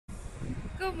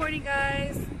Good morning,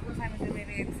 guys. What time is it,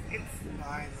 baby? It's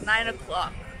 9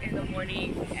 o'clock in the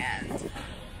morning, and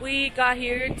we got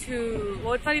here to,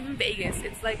 well, it's not even Vegas.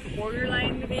 It's like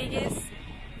borderline Vegas.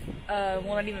 Well,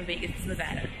 not even Vegas, it's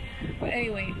Nevada. But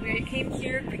anyway, we came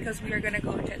here because we are gonna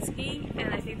go jet skiing,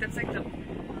 and I think that's like the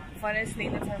funnest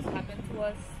thing that's ever happened to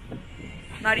us.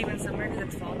 Not even summer, because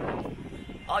it's fall now.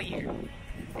 All year.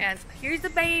 And here's the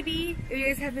baby. If you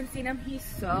guys haven't seen him, he's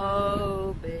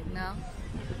so big now.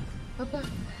 Papa,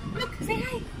 look, say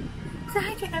hi. Say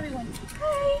hi to everyone.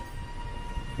 Hi.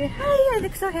 Say hi. He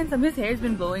looks so handsome. His hair's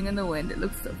been blowing in the wind. It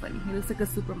looks so funny. He looks like a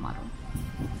supermodel.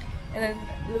 And then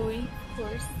Louis, of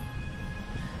course.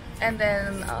 And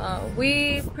then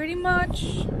we pretty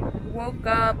much woke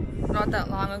up not that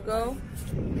long ago.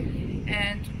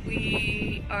 And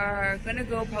we are gonna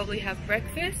go probably have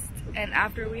breakfast. And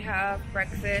after we have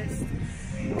breakfast,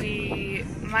 we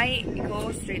might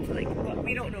go straight to Lake, but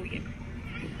we don't know yet.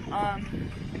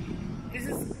 This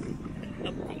is an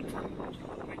update from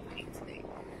my day today.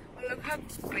 But look how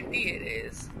windy it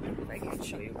is. If I can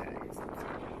show you guys.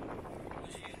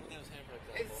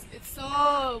 It's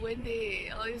so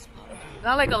windy.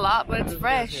 Not like a lot, but it's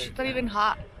fresh. It's not even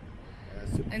hot.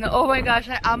 And oh my gosh,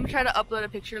 I'm trying to upload a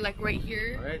picture like right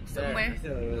here,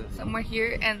 somewhere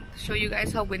here, and show you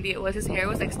guys how windy it was. His hair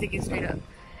was like sticking straight up.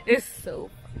 It's so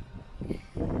funny.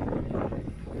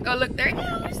 Oh look, there it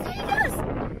goes. There it goes.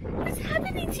 What's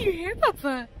happening to your hair,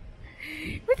 Papa?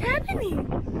 What's happening?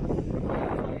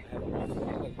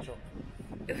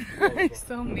 It's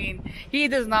so mean. He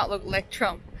does not look like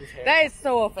Trump. That is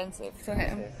so offensive to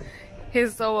him.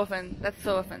 That's so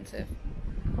offensive.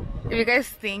 If you guys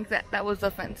think that that was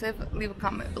offensive, leave a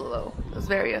comment below. It was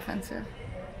very offensive.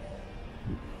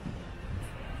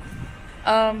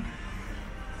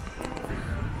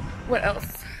 What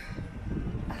else?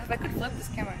 If I could flip this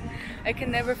camera. I can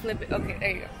never flip it. Okay,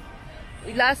 there you go.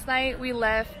 Last night we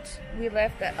left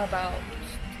at about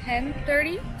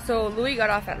 10:30. So Louis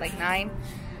got off at like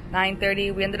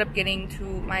 9:30. We ended up getting to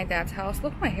my dad's house.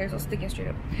 Look, my hair's all sticking straight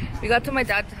up. We got to my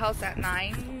dad's house at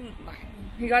 9.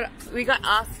 We got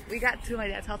to my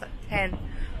dad's house at 10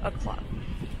 o'clock.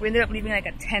 We ended up leaving like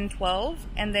at 10:12,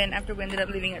 and then after we ended up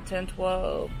leaving at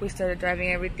 10:12, we started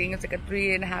driving everything. It's like a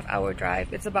 3.5 hour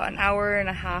drive. It's about an hour and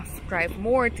a half drive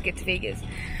more to get to Vegas.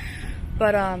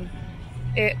 But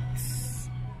it's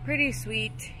pretty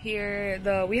sweet here.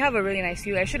 We have a really nice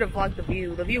view. I should have vlogged the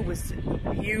view. The view was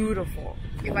beautiful.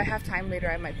 If I have time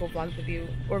later, I might go vlog the view,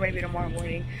 or maybe tomorrow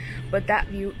morning. But that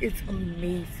view is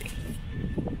amazing.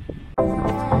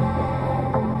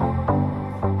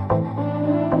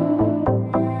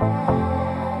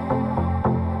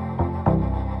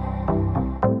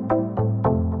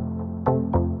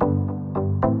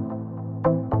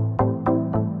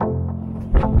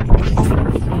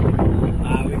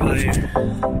 We got it.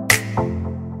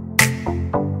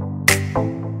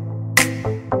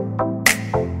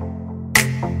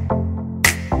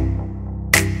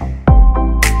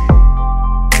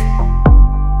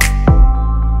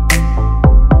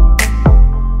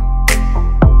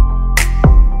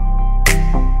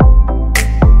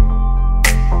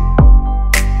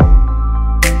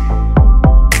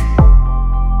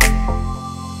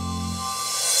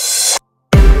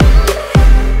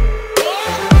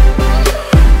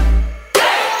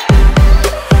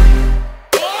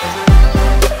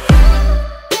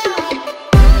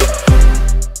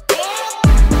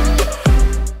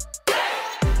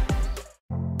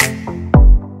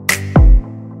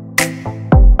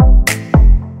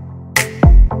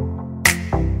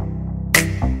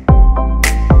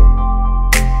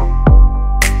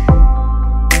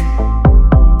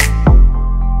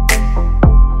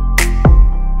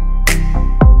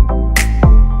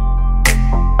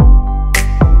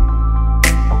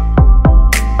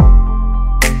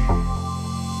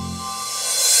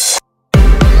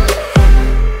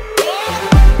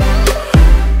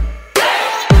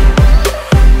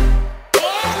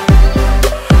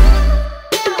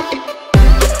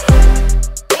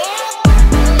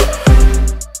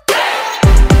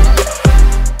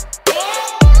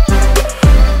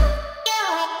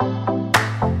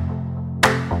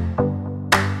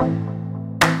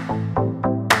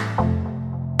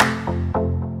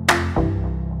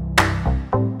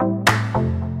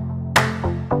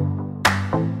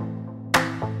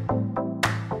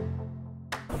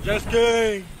 Jet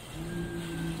skiing!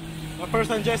 My first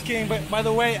time jet skiing, but by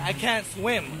the way, I can't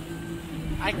swim.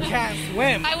 I can't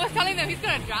swim. I was telling them he's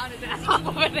gonna drown his ass off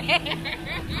over there.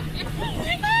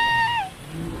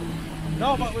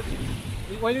 No, but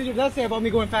what did your dad say about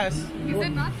me going fast? He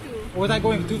said not to. Was I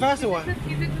going too fast or what?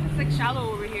 He said it's like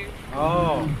shallow over here.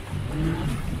 Oh.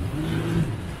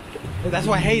 That's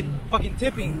why I hate fucking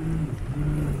tipping.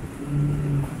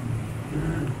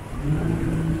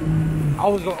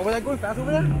 Was I going fast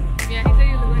over there? Yeah, he said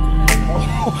he was going too fast.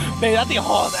 Oh, babe, that thing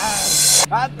hauls ass.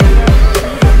 I'm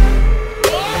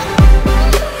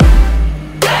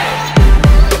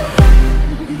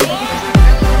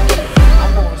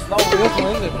going slow with this one,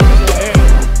 isn't it?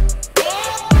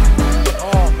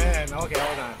 Oh man, okay,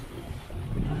 hold on.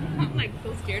 I'm like so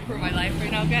scared for my life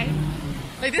right now, guys.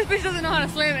 Like this bitch doesn't know how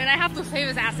to swim and I have to save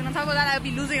his ass, and on top of that I'd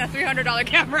be losing a $300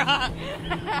 camera.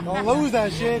 Don't lose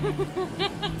that shit.